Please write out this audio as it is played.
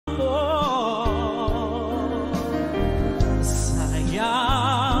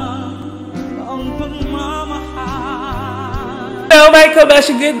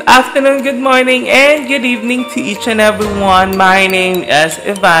Kabeshi, good afternoon, good morning, and good evening to each and everyone. My name is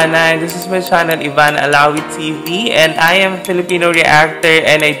Ivana, and this is my channel, Ivana Alawi TV, and I am a Filipino reactor,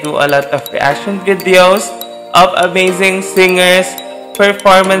 and I do a lot of reaction videos of amazing singers,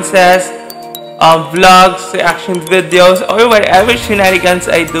 performances, vlogs, reaction videos, or whatever shenanigans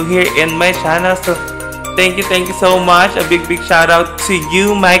I do here in my channel. So thank you so much. A big shout out to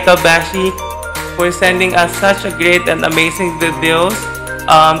you, my Kabeshi, for sending us such a great and amazing videos.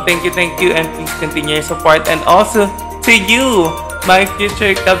 Thank you, and please continue your support. And also to you, my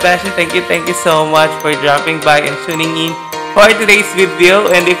future Kabeshi, thank you so much for dropping by and tuning in for today's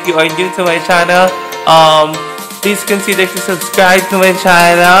video. And if you are new to my channel, please consider to subscribe to my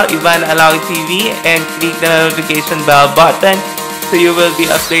channel, Ivana Alawi TV, and click the notification bell button so you will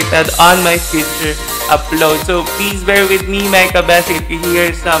be updated on my future upload. So please bear with me, my Kabeshi, if you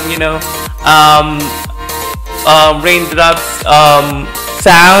hear some, raindrops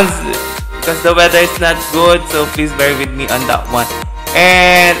sounds, because the weather is not good, so please bear with me on that one.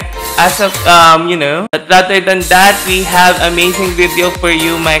 And as of but rather than that, we have amazing video for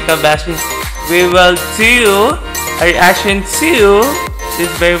you, my Kabeshi. We will do a reaction to,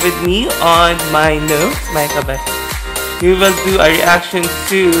 please bear with me on my notes, my Kabeshi. We will do a reaction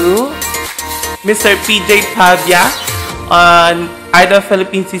to Mr. FABIA on Idol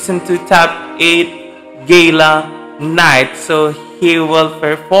Philippines Season 2 Top 8 Gala Night. So he will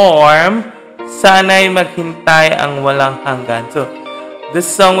perform Sana'y Maghintay ang Walang Hanggan. So this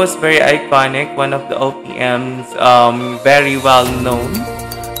song was very iconic, one of the OPM's very well known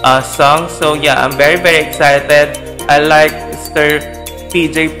song. So yeah, I'm very excited. I like Mr.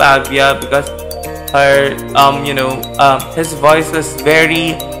 FABIA because her his voice was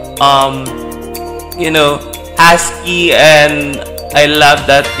very husky, and I love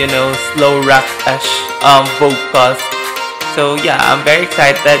that slow rock-ish vocals. So yeah, I'm very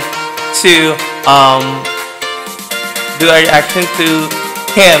excited to do a reaction to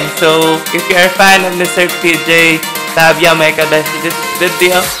him. So if you're a fan of Mr. FABIA, my Kabeshi, this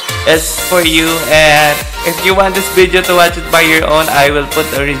video is for you. And if you want this video to watch it by your own, I will put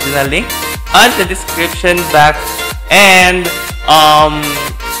the original link on the description box. And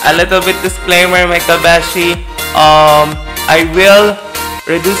a little bit disclaimer, my Kabeshi, I will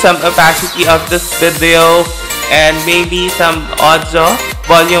reduce some opacity of this video and maybe some audio,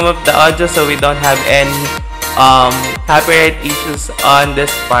 volume of the audio, so we don't have any copyright issues on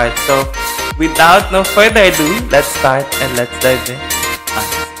this part. So without no further ado, let's start and let's dive in on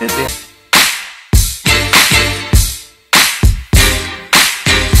this video.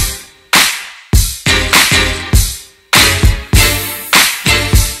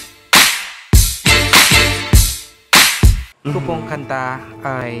 Ito pong kanta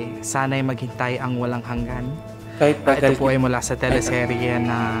ay Sana'y Maghintay ang Walang Hanggan. Ito po ay mula sa teleserye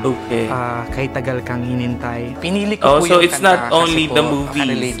na Kay Tagal Kang Hinintay. Pinili ko po so yung it's kanta not only the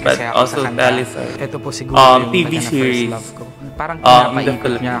movies but also teleserye. Ito po siguro yung TV series. Love ko. Parang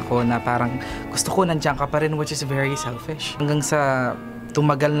pinapaikot niya ako na parang gusto ko nandiyan ka pa rin, which is very selfish. Hanggang sa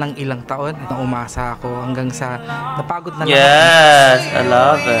tumagal ng ilang taon at umasa ako hanggang sa napagod na Yes, I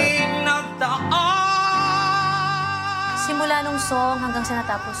love it. Simula nung song hanggang sa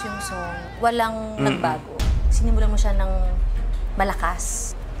natapos yung song, walang nagbago. Sinimulan mo siya ng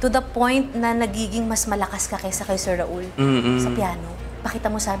malakas. To the point na nagiging mas malakas ka kaysa kay Sir Raul sa piano. Pakita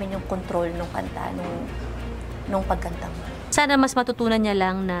mo sa amin yung control nung kanta, nung pagkanta mo. Sana mas matutunan niya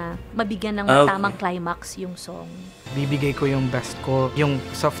lang na mabigyan ng tamang climax yung song. Bibigay ko yung best ko, yung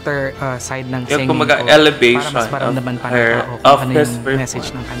softer side ng singing ko. Elevation para mas maramdaman pa ng tao kung ano yung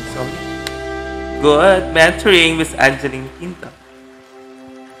message ng kanta. Good mentoring, Miss Angeline Quinto.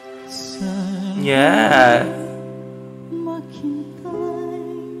 Yes.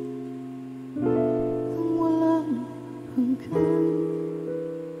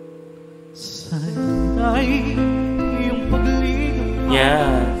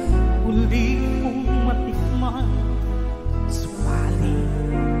 Yes.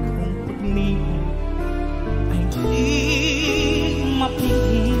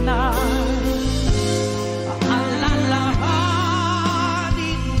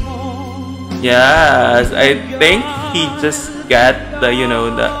 Yes, I think he just got the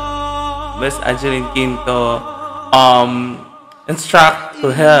the Miss Angeline Quinto instruct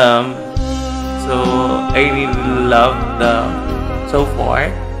to him. So I really love so far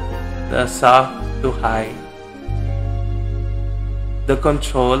the soft to high, the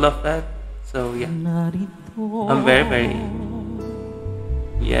control of it. So yeah, I'm very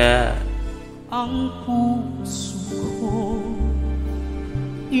yeah.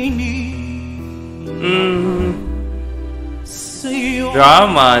 Sa'yo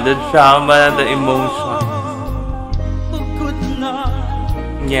drama, the emotion.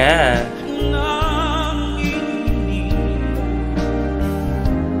 Yeah.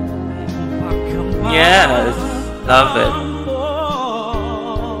 Yes, love it.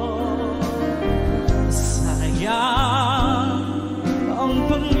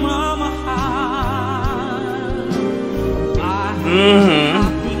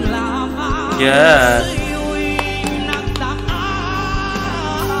 Yes.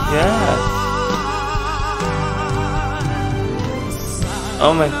 Yes.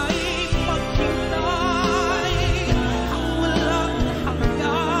 Oh my.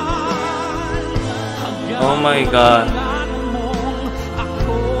 Oh my God.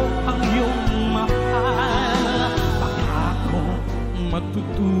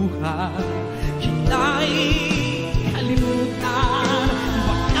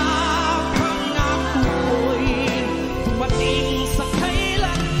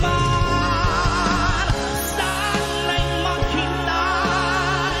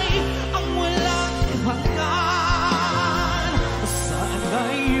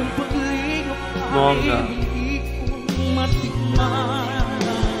 Bongga.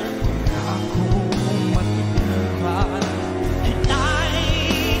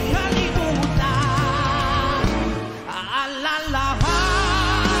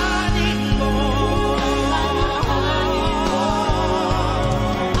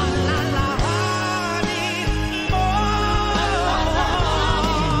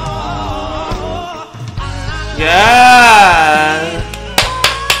 Yeah.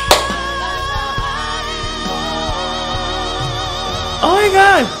 Oh my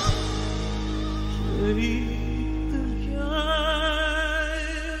God.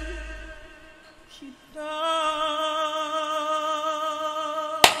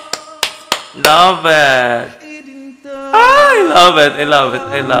 Love it. I love it. I love it.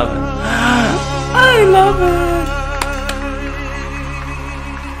 I love it. I love it.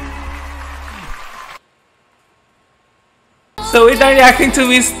 So we are reacting to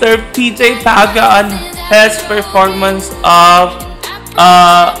Mr. PJ FABIA on his performance of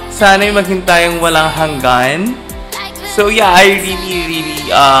Sana'y Maghintay ang Walang Hanggan. So yeah, I really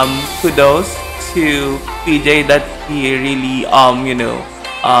kudos to PJ that he really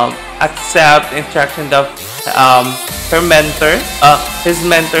accept instruction of her mentor, his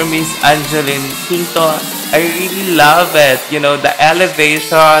mentor Miss Angeline Pinto. I really love it, the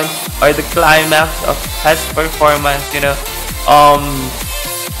elevation or the climax of his performance,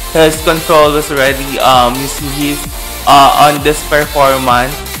 his control was already you see he's on this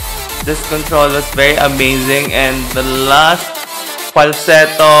performance. This control was very amazing, and the last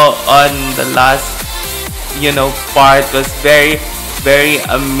falsetto on the last part was very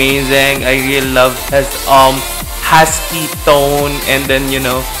amazing. I really love his husky tone, and then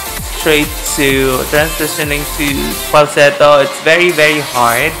straight to transitioning to falsetto. It's very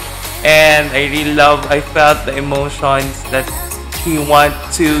hard, and I felt the emotions that he want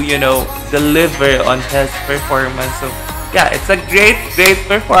to deliver on his performance. So yeah, it's a great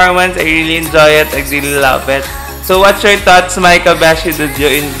performance. I really enjoy it. I really love it. So what's your thoughts, Micah Beshi? Did you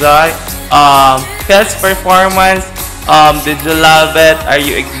enjoy his performance? Did you love it? Are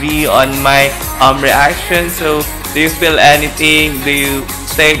you agree on my reaction? So do you feel anything? Do you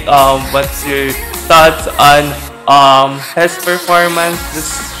think what's your thoughts on his performance?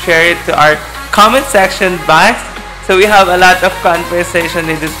 Just share it to our comment section box. So we have a lot of conversation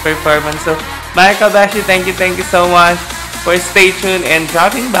in this performance. So Micah Beshi, thank you so much for stay tuned and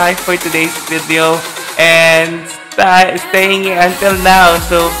dropping by for today's video and staying here until now.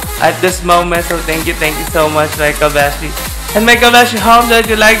 So at this moment, so thank you so much, Micah Beshi. And Micah Beshi, hope that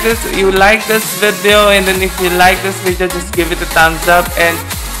you like this video, and then if you like this video, just give it a thumbs up and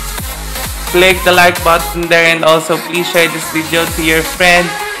click the like button there, and also please share this video to your friends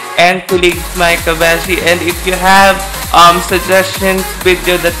and colleagues, Micah Beshi. And if you have suggestions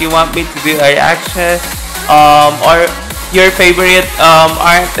video that you want me to do a reaction, or your favorite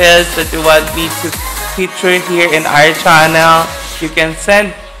artist that you want me to feature here in our channel, you can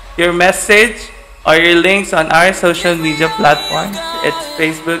send your message or your links on our social media platforms. It's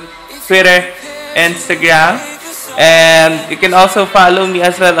Facebook, Twitter, Instagram, and you can also follow me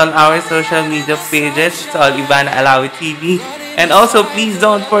as well on our social media pages. It's all Ivana Alawi TV. And also, please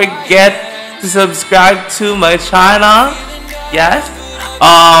don't forget to subscribe to my channel. Yes.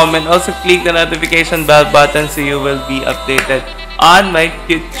 And also click the notification bell button so you will be updated on my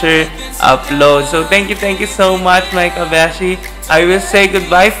future uploads. So thank you so much, Micah Beshi. I will say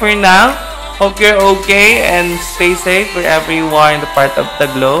goodbye for now. Hope you're okay and stay safe wherever you are in the part of the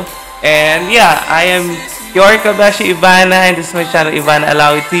globe. And yeah, I am your Kabeshi Ivana, and this is my channel, Ivana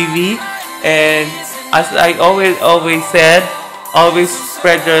Alawi TV. And as I always said, always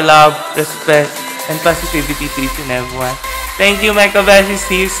spread your love, respect, and positivity to each and everyone. Thank you, my Kabeshi.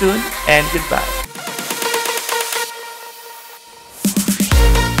 See you soon, and goodbye.